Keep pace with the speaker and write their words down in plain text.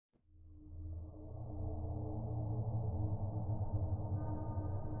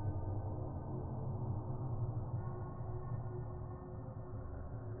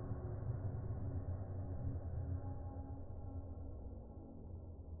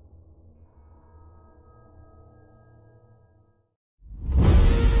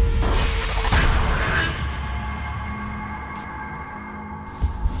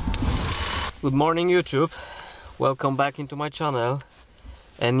Good morning YouTube, welcome back into my channel.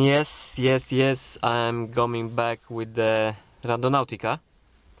 And yes, I'm coming back with the Randonautica.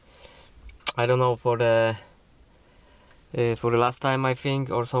 I don't know, for the last time I think,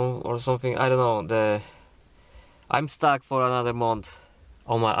 or something, I don't know. I'm stuck for another month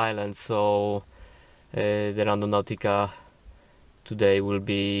on my island, so the Randonautica today will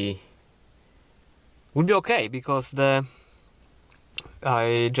be okay, because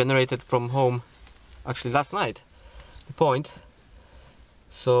I generated from home actually last night the point,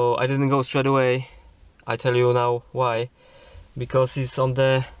 so I didn't go straight away. I tell you now why. Because it's on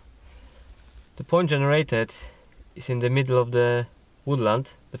the point generated is in the middle of the woodland,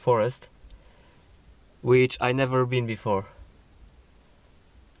 the forest, which I never been before.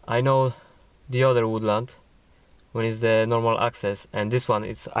 I know the other woodland when it's the normal access, and this one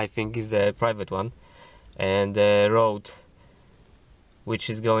is, I think, is the private one, and the road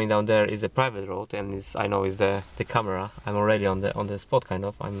which is going down there is a private road, and I know is the camera. I'm already on the spot, kind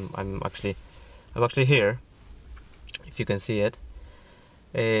of. I'm actually here, if you can see it.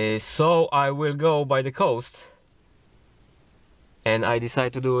 So I will go by the coast, and I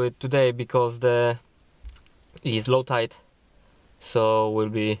decide to do it today because it's low tide, so will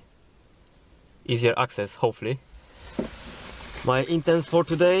be easier access, hopefully. My intent for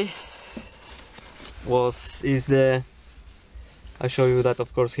today is I show you that,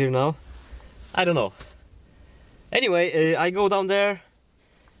 of course, here now. I don't know. Anyway, I go down there.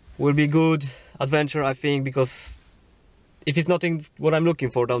 Will be good adventure, I think, because if it's nothing what I'm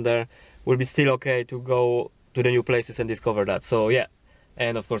looking for down there, will be still okay to go to the new places and discover that. So yeah,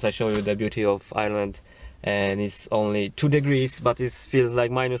 and of course I show you the beauty of Ireland, and it's only 2 degrees, but it feels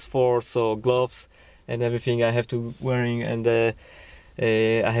like -4. So gloves and everything I have to wearing, and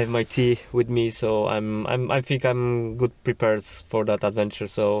I have my tea with me, so I think I'm good prepared for that adventure.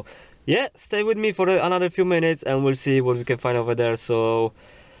 So yeah, stay with me for another few minutes and we'll see what we can find over there. So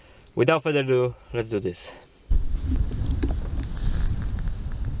without further ado, let's do this.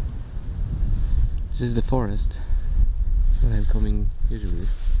 This is the forest where I'm coming usually,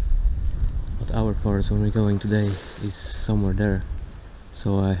 but our forest when we're going today is somewhere there,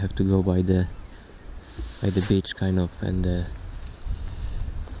 so I have to go by the beach, kind of, and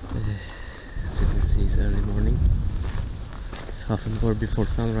as you can see, it's early morning. It's half an hour before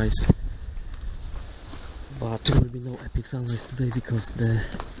sunrise, but there will be no epic sunrise today because the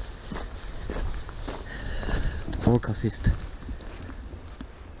forecast is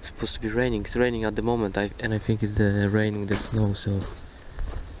supposed to be raining. It's raining at the moment, and I think it's the rain with the snow, so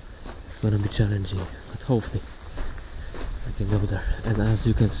it's gonna be challenging, but hopefully I can go there. And as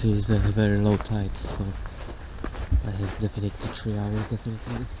you can see, it's a very low tide, so I have definitely 3 hours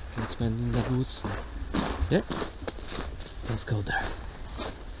definitely can spend in the woods. So yeah, let's go there.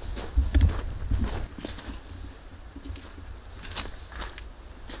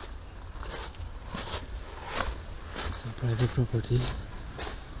 Some private property.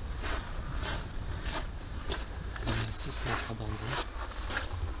 And this is not abandoned.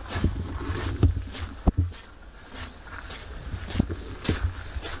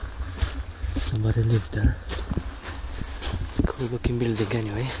 Somebody lived there. Cool looking building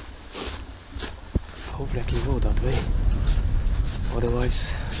anyway. Hopefully I can go that way, otherwise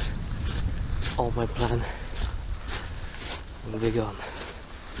all my plan will be gone,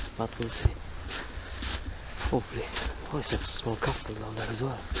 but we'll see. Hopefully. Oh, it's a small castle down there as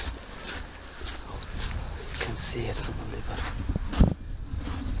well. You can see it probably, but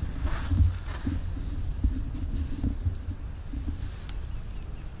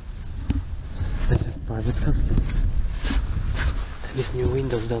they have private castle. These new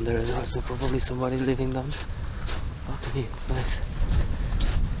windows down there as well, so probably somebody's living down. Fucking it's nice.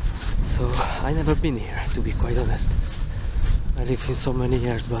 So I never been here, to be quite honest. I lived here so many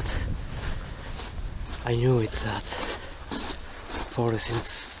years, but I knew it that forest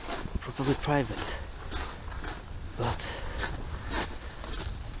is probably private, but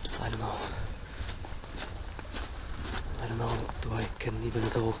I don't know. Do I can even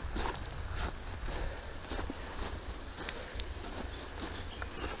go?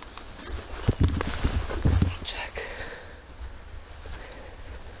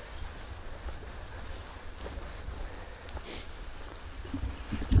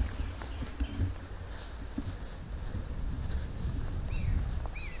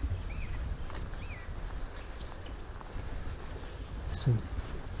 Some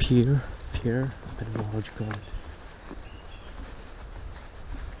pier, I don't know how to call it.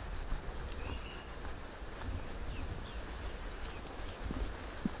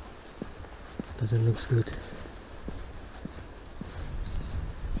 Doesn't look good.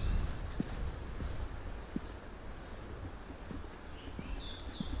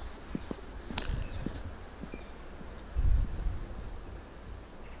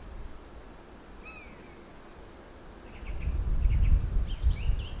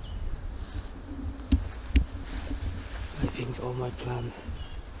 so my plan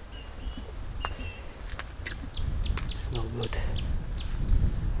is no good.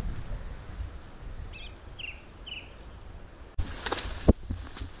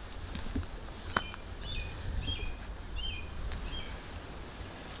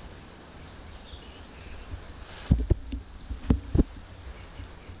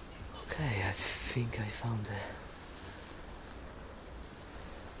 Okay, I think I found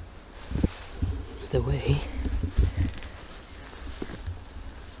the way.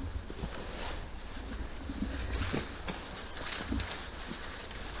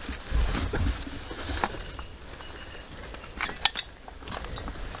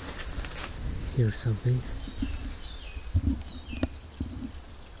 Here's something.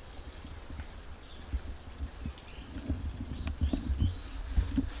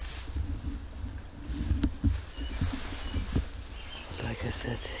 Like I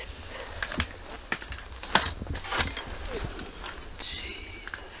said,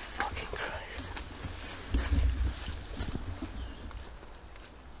 Jesus fucking Christ.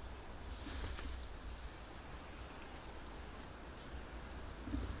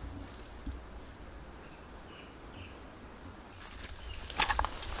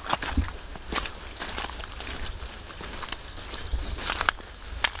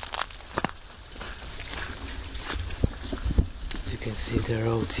 As you can see, the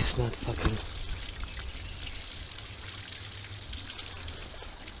road is not fucking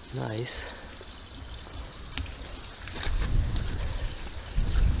nice,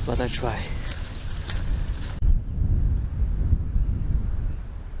 but I try.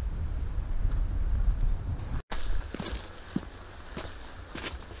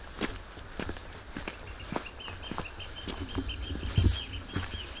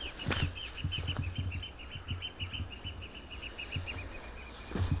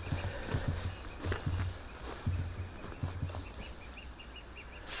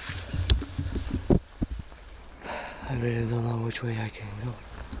 I really don't know which way I can go.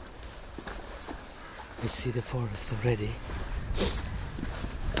 I see the forest already,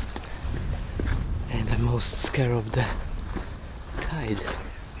 and I'm most scared of the tide.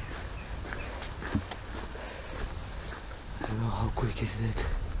 I don't know how quick is it.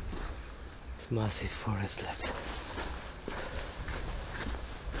 It's massive forest. Let's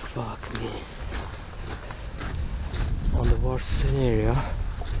fuck me. On the worst scenario,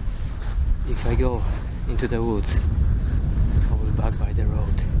 if I go into the woods, I will back by the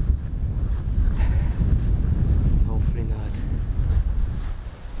road. Hopefully not.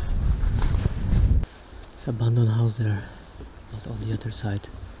 It's an abandoned house there, not on the other side.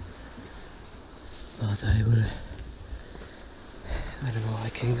 But I don't know, I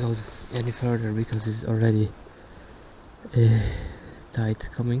can't go any further because it's already tide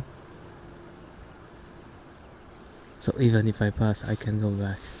coming. So even if I pass, I can go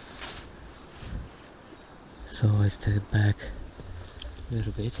back. So I step back a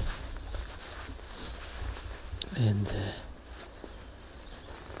little bit and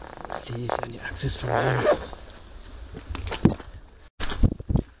see if any access from here.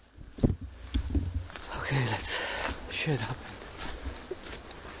 Okay, let's shut up.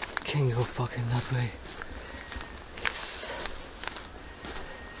 Can't go fucking that way.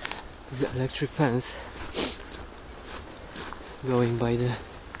 The electric fence going by the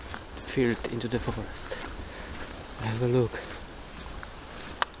field into the forest. Have a look,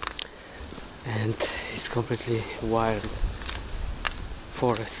 and it's completely wild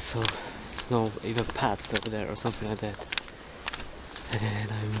forest, so there's no even paths over there or something like that,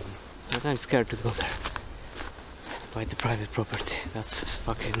 and I'm scared to go there by the private property. That's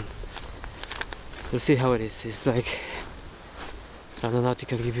fucking, we'll see how it is. It's like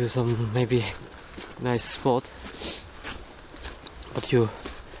Randonautica give you some maybe nice spot, but you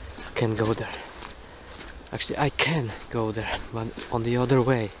can go there. Actually, I can go there, but on the other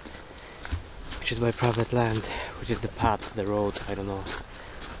way, which is my private land, which is the path, the road, I don't know.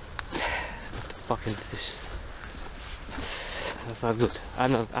 What the fuck is this? That's not good.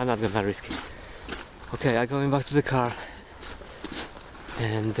 I'm not gonna risk it. Okay, I'm going back to the car,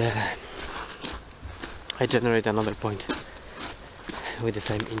 and I generate another point with the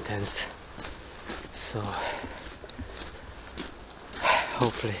same intent. So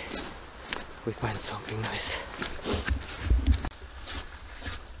hopefully we find something nice.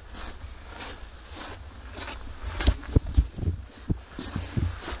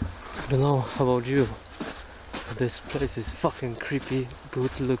 I don't know about you, but this place is fucking creepy,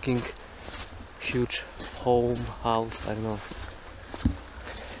 good looking, huge home, house, I don't know.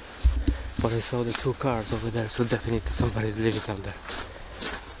 But I saw the 2 cars over there, so definitely somebody's living down there.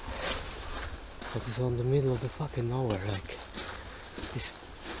 But it's on the middle of the fucking nowhere, like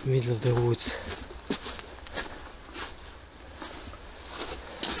Middle of the woods.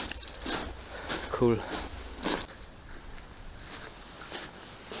 Cool.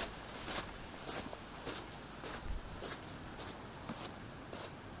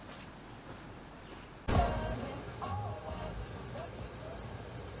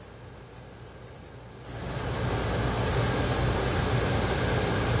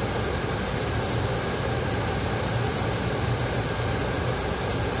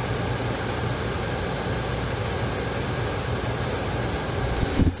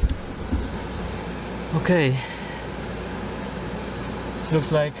 Okay, it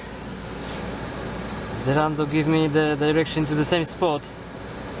looks like the rando give me the direction to the same spot,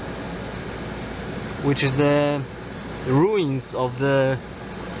 which is the ruins of the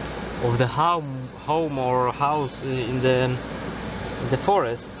home or house in the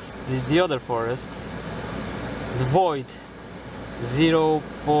forest, the other forest, the void.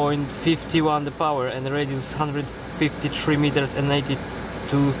 0.51 the power and the radius 153 meters and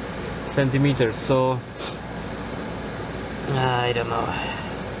 82 centimeters, so I don't know.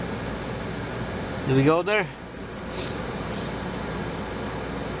 Do we go there?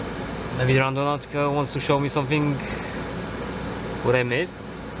 Maybe Randonautica wants to show me something what I missed,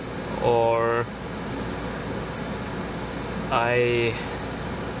 or I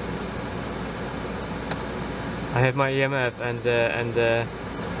have my EMF and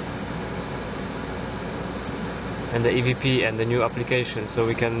the EVP and the new application, so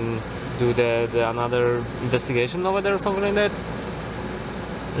we can do the another investigation over there or something like that.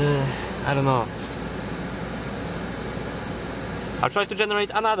 I don't know. I'll try to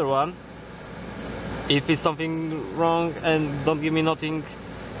generate another one if it's something wrong and don't give me nothing,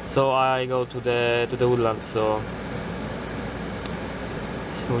 so I go to the woodland. So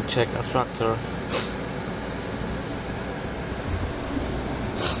we'll check a tractor.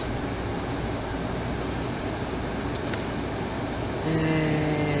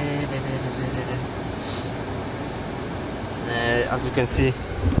 As you can see,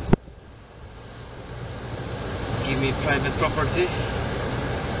 give me private property,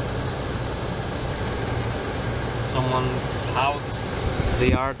 someone's house, the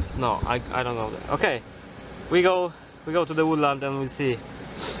yard. No, I don't know. Okay, we go to the woodland and we'll see.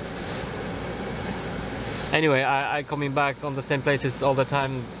 Anyway, I coming back on the same places all the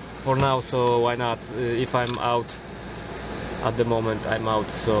time for now, so why not? If I'm out at the moment, I'm out.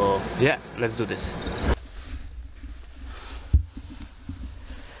 So yeah, let's do this.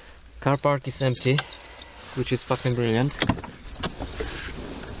 Car park is empty, which is fucking brilliant.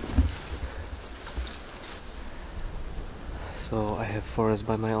 So I have forest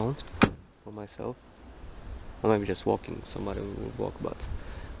by my own, for myself. Or maybe just walking, somebody will walk, but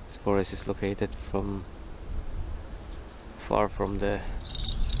this forest is located far from the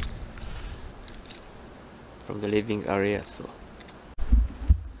living area, so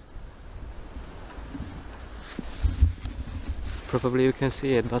probably you can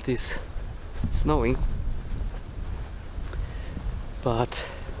see it, but it's snowing. But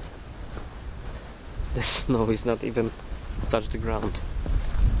the snow is not even touch the ground,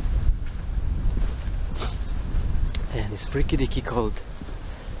 and it's freaky dicky cold.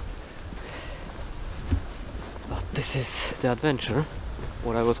 But this is the adventure,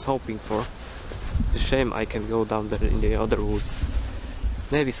 what I was hoping for. It's a shame I can go down there in the other woods.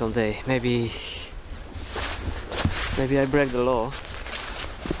 Maybe someday, maybe I break the law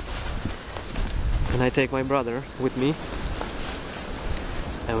and I take my brother with me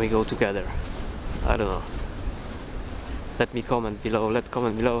and we go together. I don't know. Let me comment below. Leave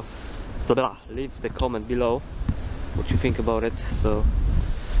the comment below what you think about it, so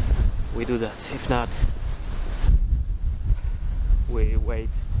we do that. If not, we wait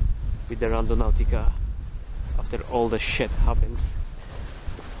with the Randonautica after all the shit happens,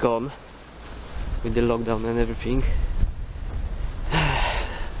 gone with the lockdown and everything.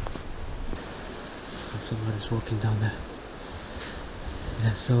 Somebody's walking down there.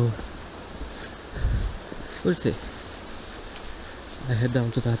 Yeah, so we'll see. I head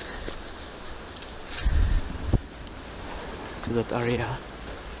down to that area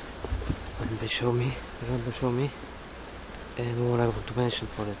and they show me. And what I want to mention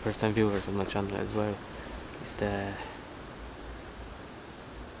for the first time viewers on my channel as well is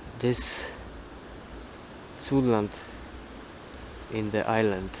this woodland in the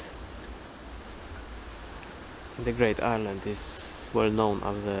island, in the Great Island, is well known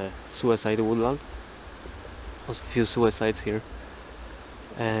as the suicide woodland. There's a few suicides here,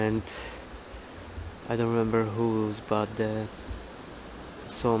 and I don't remember whose, but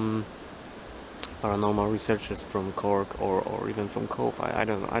some paranormal researchers from Cork or even from Cove. I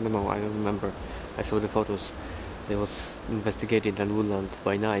don't know. I don't remember. I saw the photos. They was investigating that woodland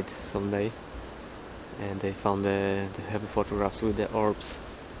by night someday, and they found the heavy photographs with the orbs,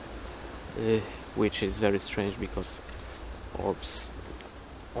 which is very strange because orbs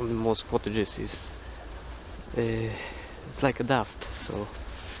on the most footages is it's like a dust, so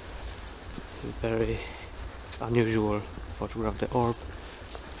very unusual photograph the orb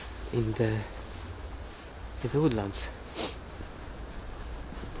in the woodlands.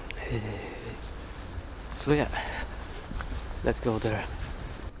 So yeah, let's go there.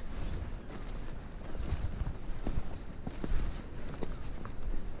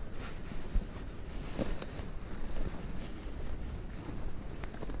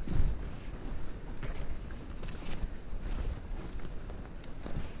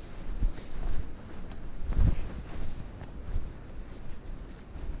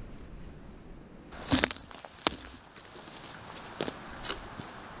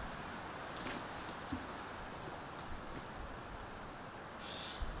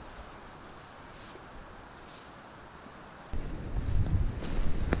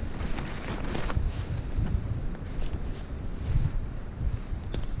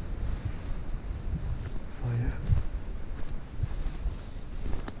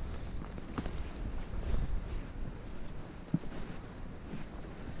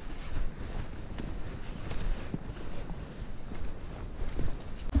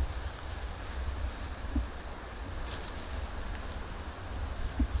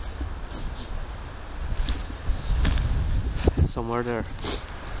 Somewhere there.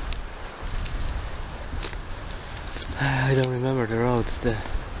 I don't remember the road. The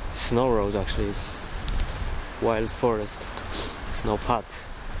snow road actually is wild forest. Snow path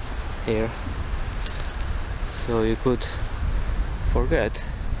here, so you could forget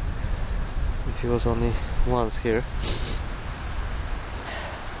if you was only once here.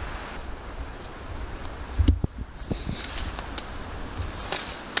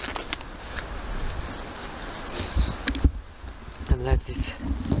 It's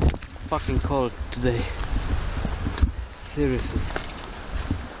fucking cold today. Seriously.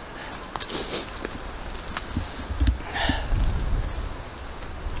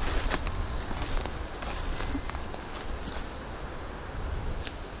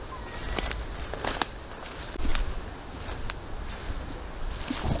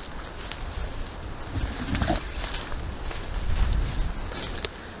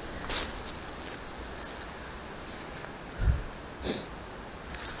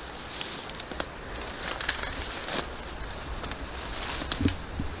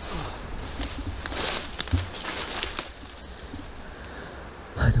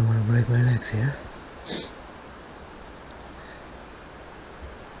 I don't want to break my legs here.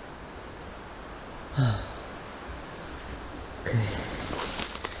 Okay.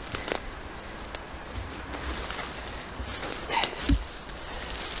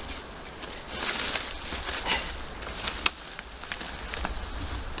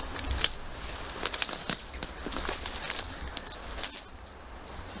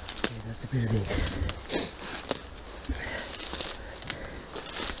 Okay, that's the building.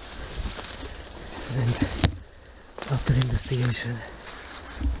 And after investigation,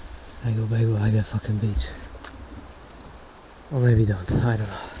 I go back by the fucking beach. Or maybe don't, I don't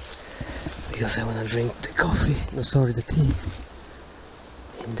know. Because I wanna drink the coffee, no sorry, the tea.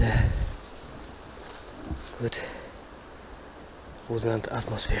 In the good woodland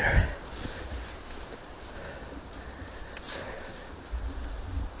atmosphere.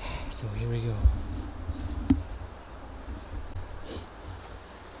 So here we go.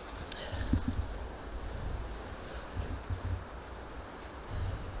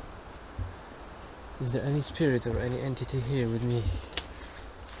 Is there any spirit or any entity here with me?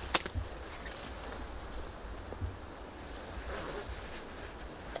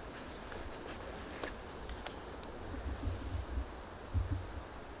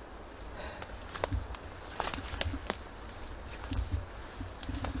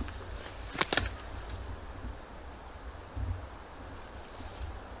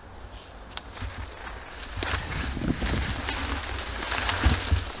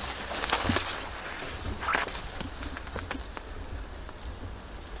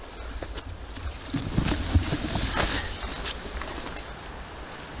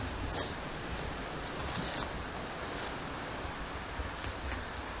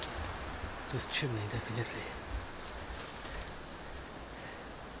 This chimney, definitely.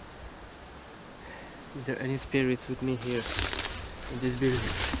 Is there any spirits with me here in this building?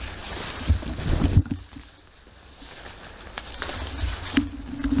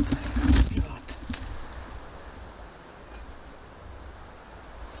 God.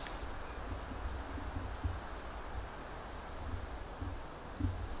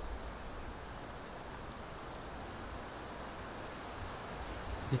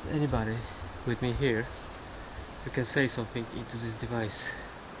 Is anybody with me here who can say something into this device?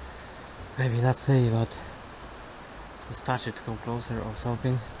 Maybe not say, but just touch it, come closer or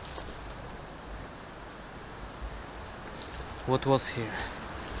something. What was here?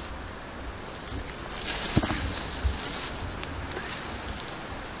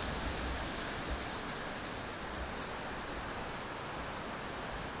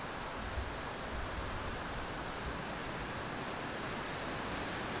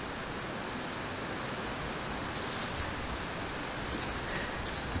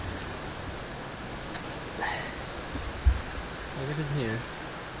 I didn't hear.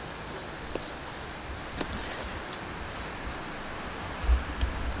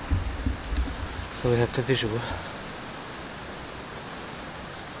 So we have the visual.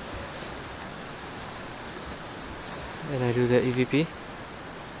 And I do the EVP.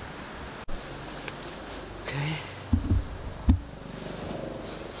 Okay.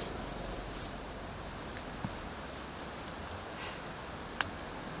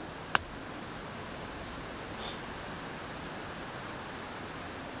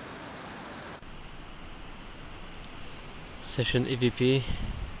 Session EVP,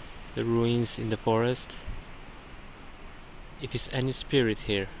 the ruins in the forest. If it's any spirit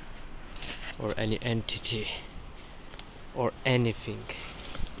here, or any entity, or anything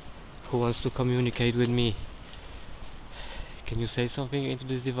who wants to communicate with me, can you say something into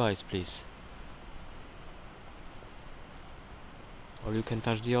this device, please? Or you can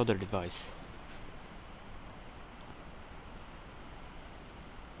touch the other device.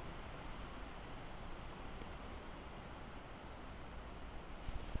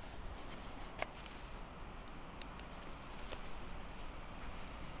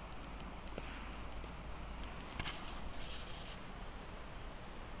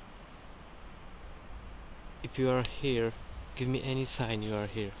 If you are here, give me any sign you are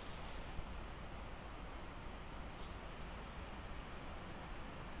here.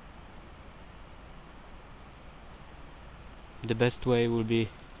 The best way will be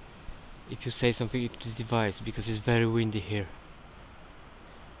if you say something to this device, because it's very windy here.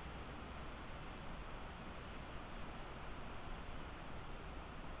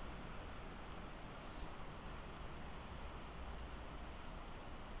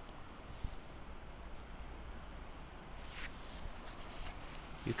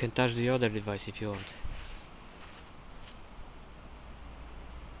 You can touch the other device if you want.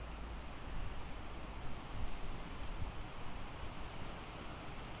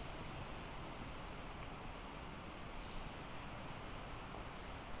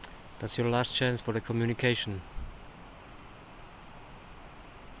 That's your last chance for the communication.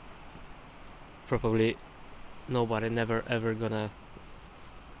 Probably nobody never ever gonna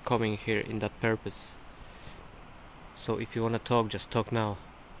coming here in that purpose. So if you wanna talk, just talk now.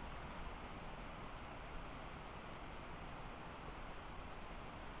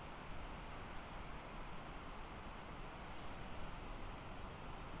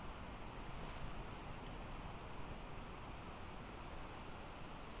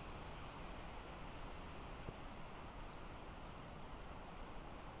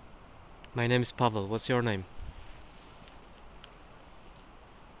 My name is Pavel. What's your name?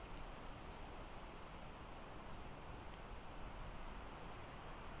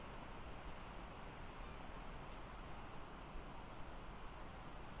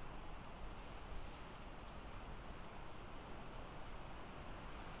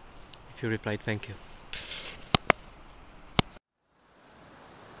 If you replied, thank you.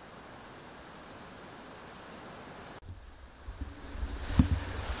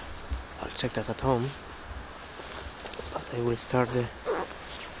 I'll check that at home. But I will start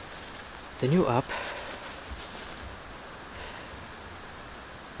the new app,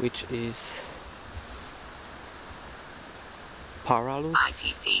 which is Parallels.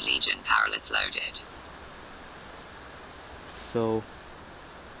 ITC Legion Parallels loaded. So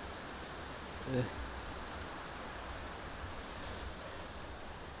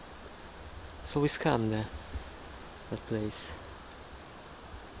we scan that place.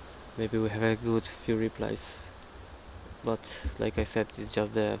 Maybe we have a good few replies, but like I said, it's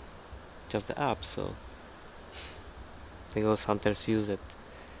just the app, so the ghost hunters use it,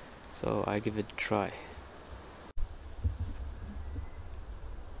 so I give it a try.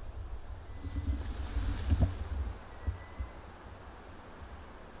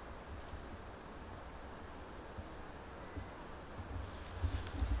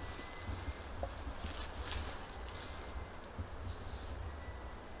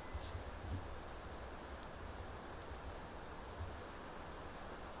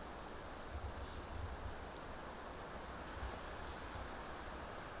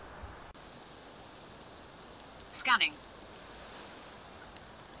 Scanning.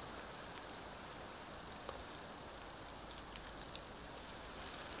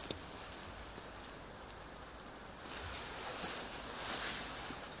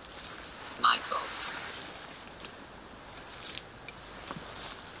 Michael.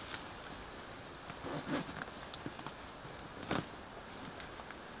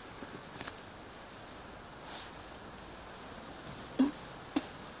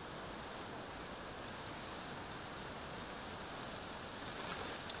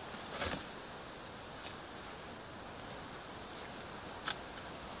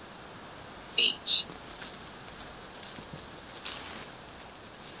 Beach.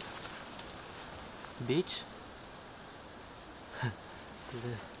 Beach?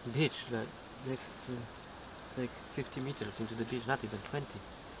 The beach, like next like 50 meters into the beach, not even 20.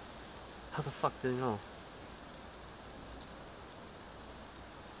 How the fuck do you know?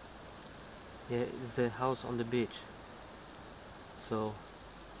 Yeah, it's the house on the beach. So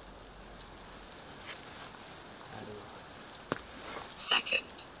I don't know. Second.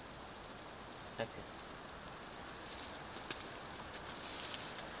 Second.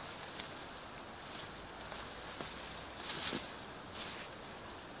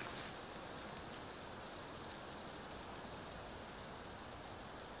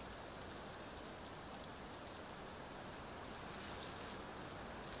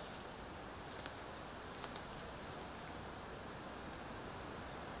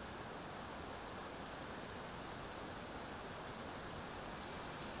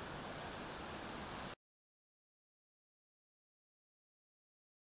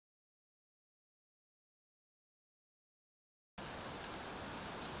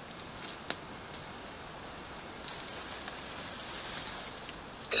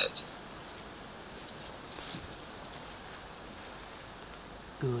 Good.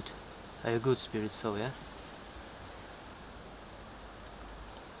 Good. Are you good spirit, so yeah?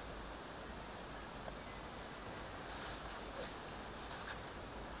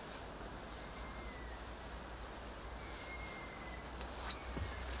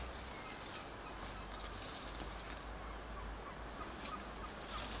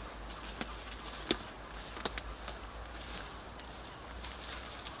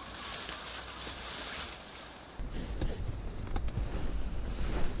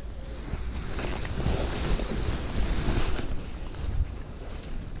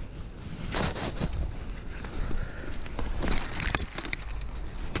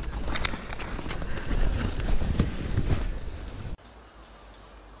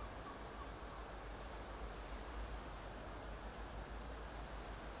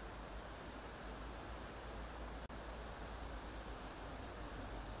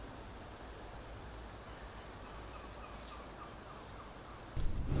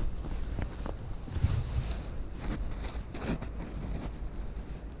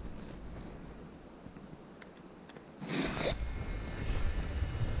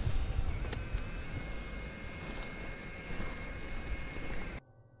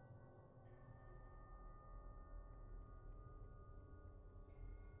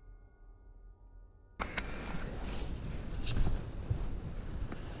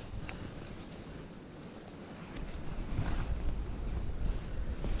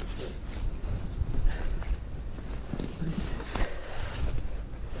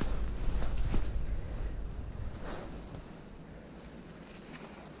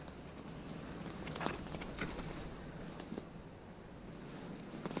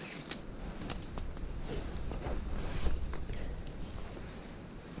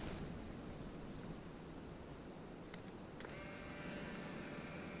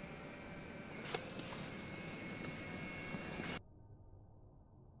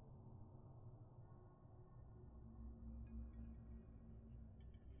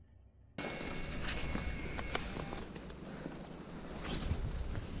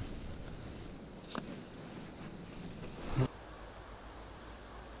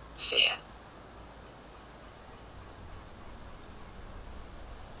 Fear.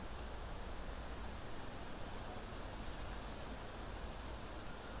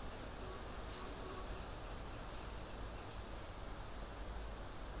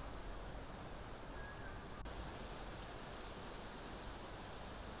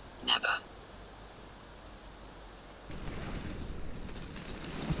 Never.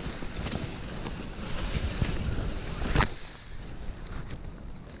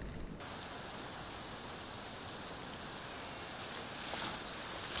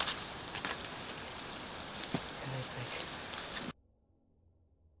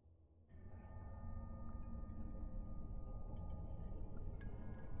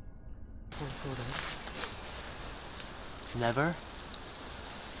 Photos. Never?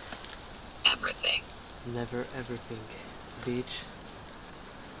 Everything. Never everything. Beach.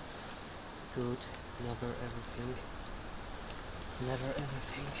 Good. Never everything. Never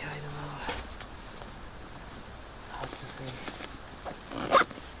everything. I don't know how to say.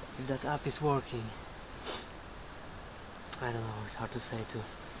 If that app is working. I don't know. It's hard to say too.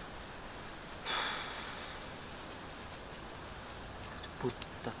 To put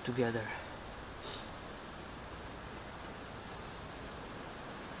that together.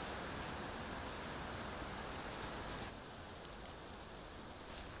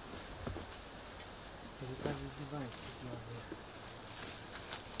 Device is not here.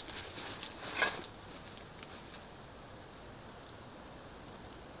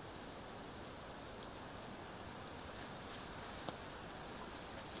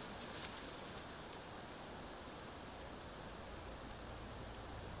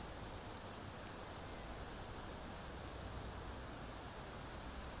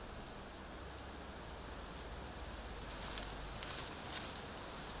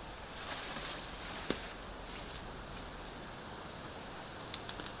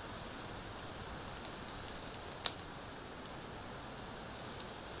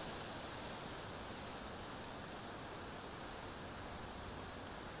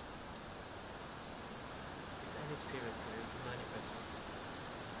 Spirit here, manifest.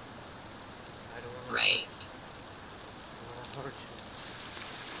 I don't want to Raised. hurt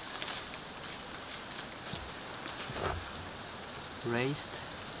you. Raised?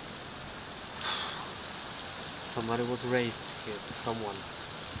 Somebody was raised here, someone.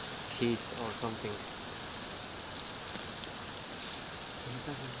 Kids or something.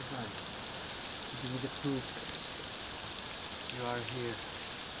 Give me the proof. You are here.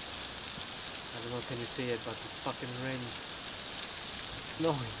 I don't know, can you see it, but it's fucking raining. It's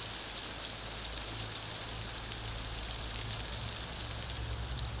snowing.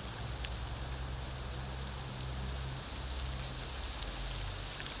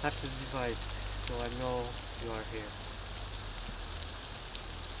 That's the device, so I know you are here.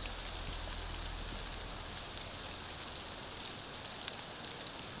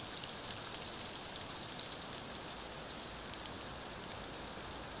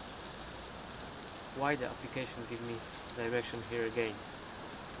 Why the application give me direction here again?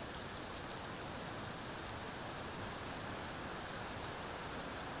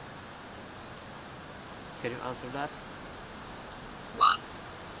 Can you answer that? 1.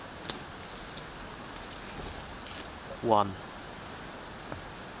 1.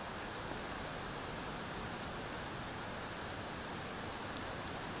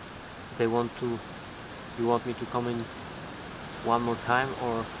 They want to... You want me to come in one more time,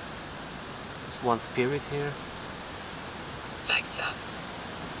 or just one spirit here? Vector.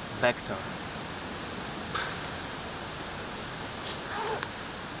 Vector.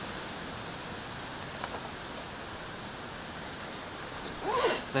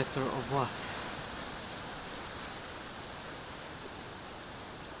 Vector of what?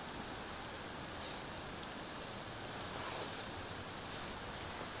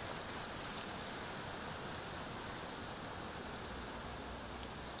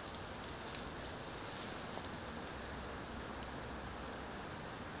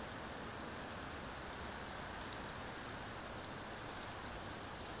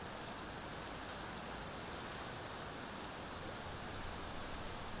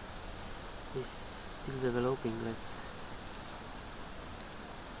 It's still developing. Let's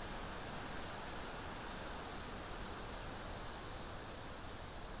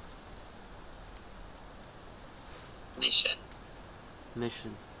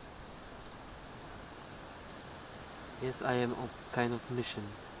mission. Yes, I am on kind of mission.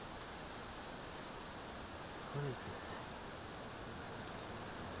 What is this?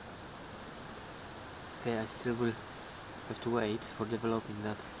 Okay, I still will have to wait for developing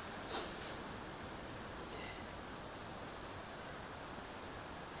that.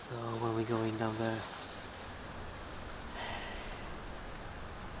 So when we're going down there,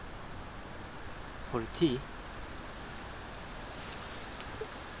 for the tea,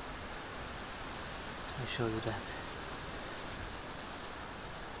 I'll show you that.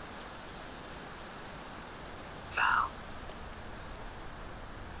 Vow.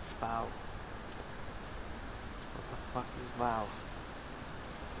 Vow. What the fuck is vow?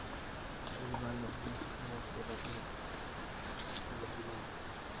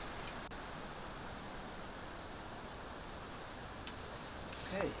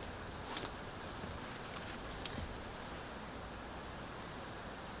 Okay.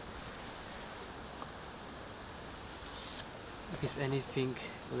 Is anything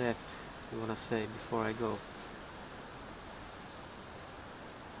left you wanna say before I go?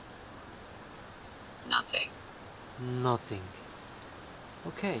 Nothing. Nothing.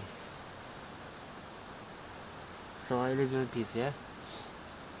 Okay. So I leave you in peace, yeah?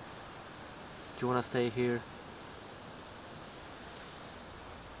 Do you wanna stay here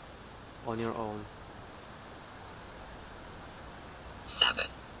on your own? 7.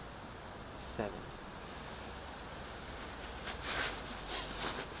 7.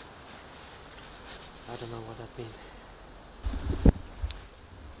 I don't know what that means.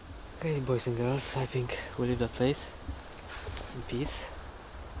 Okay, boys and girls, I think we'll leave that place in peace.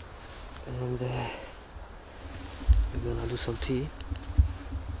 And we're gonna do some tea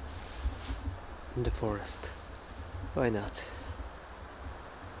in the forest. Why not?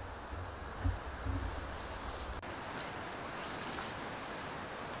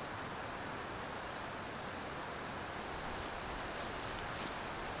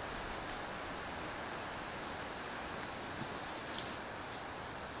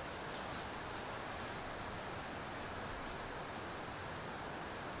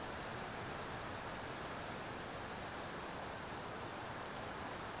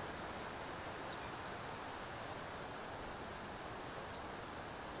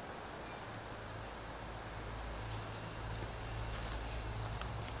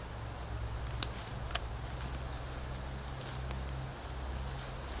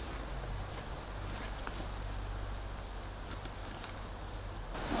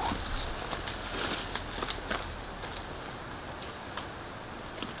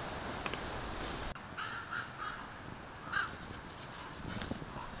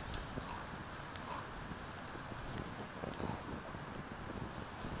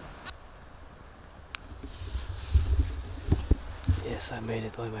 Yes, I made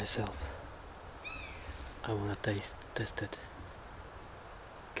it by myself. I wanna test it.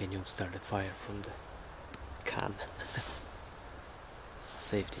 Can you start a fire from the can?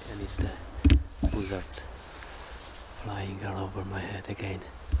 Safety, and it's the buzzards flying all over my head again.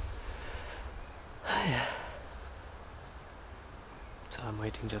 So I'm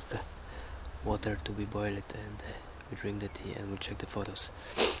waiting just the water to be boiled, and we drink the tea and we check the photos.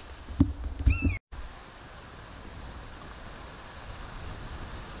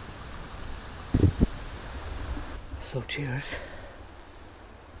 So cheers.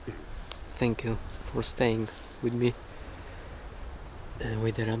 Thank you for staying with me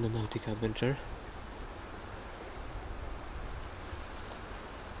with the Randonautica adventure.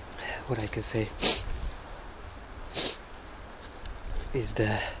 What I can say is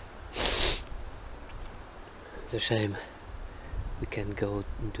the shame we can't go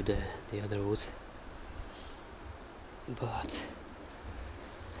into the other woods, but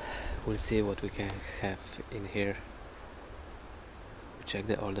we'll see what we can have in here. We check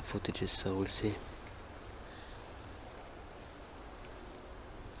all the footages, so we'll see.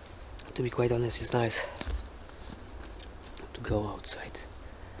 To be quite honest, it's nice to go outside.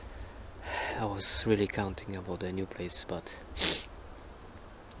 I was really counting about the new place, but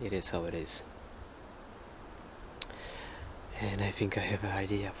it is how it is. And I think I have an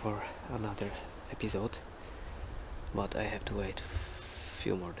idea for another episode, but I have to wait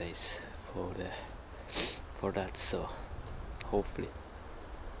few more days for that, so hopefully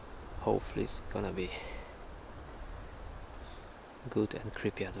it's gonna be good and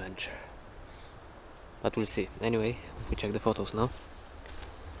creepy adventure, but we'll see. Anyway, we check the photos now.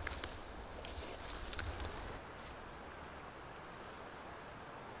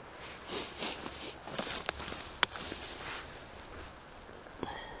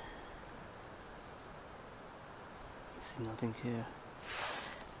 See nothing here.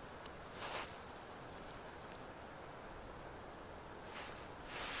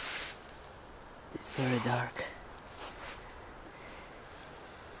 It's very dark.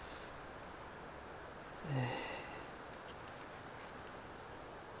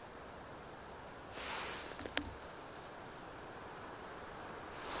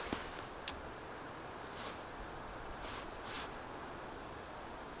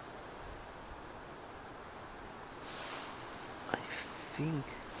 I think.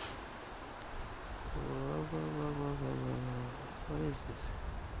 Whoa. What is this?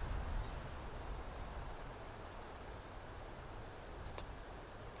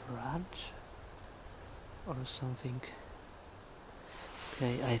 Branch or something?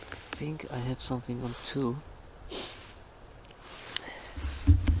 Okay, I think I have something on 2.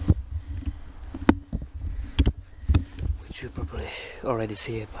 Which you probably already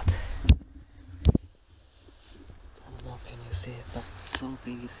see it, but I don't know, can you see it? But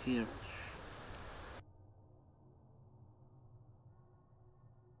something is here.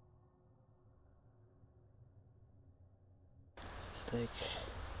 It's like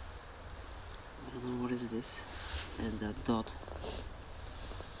I don't know what is this, and that dot.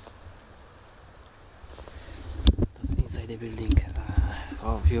 That's inside the building.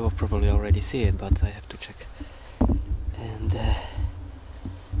 Oh, you probably already see it, but I have to check. And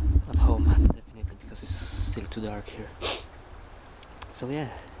at home, definitely, because it's still too dark here. So yeah,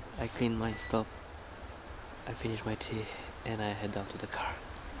 I cleaned my stuff, I finished my tea, and I head down to the car.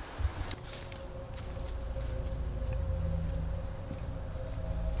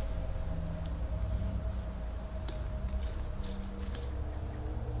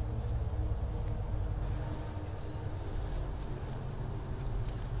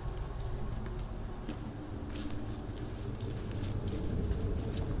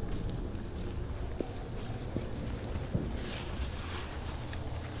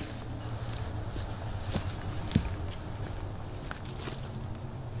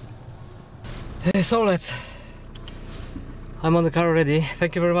 So I'm on the car already.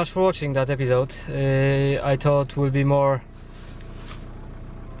 Thank you very much for watching that episode. I thought it will be more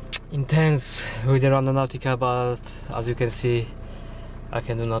intense with the Randonautica, but as you can see, I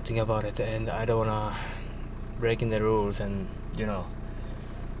can do nothing about it, and I don't wanna break in the rules, and you know.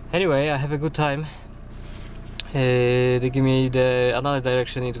 Anyway, I have a good time. They give me another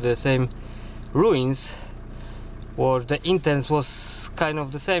direction into the same ruins, where the intent was kind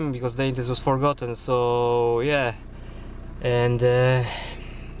of the same, because the intent was forgotten. So yeah, and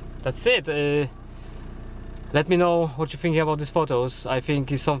that's it. Let me know what you think about these photos. I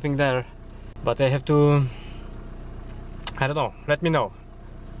think it's something there, but I have to, I don't know, let me know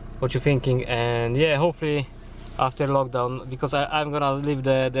what you're thinking. And yeah, hopefully after lockdown, because I'm gonna leave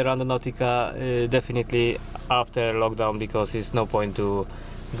the Randonautica definitely after lockdown, because it's no point to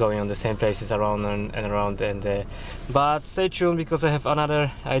going on the same places around and around. And but stay tuned, because I have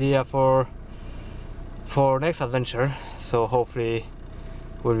another idea for next adventure, so hopefully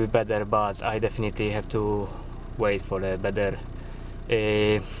will be better, but I definitely have to wait for the better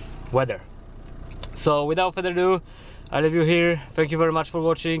weather. So without further ado, I leave you here. Thank you very much for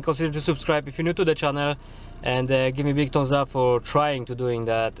watching. Consider to subscribe if you're new to the channel, and give me a big thumbs up for trying to doing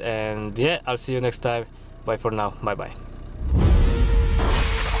that. And yeah, I'll see you next time. Bye for now. Bye bye.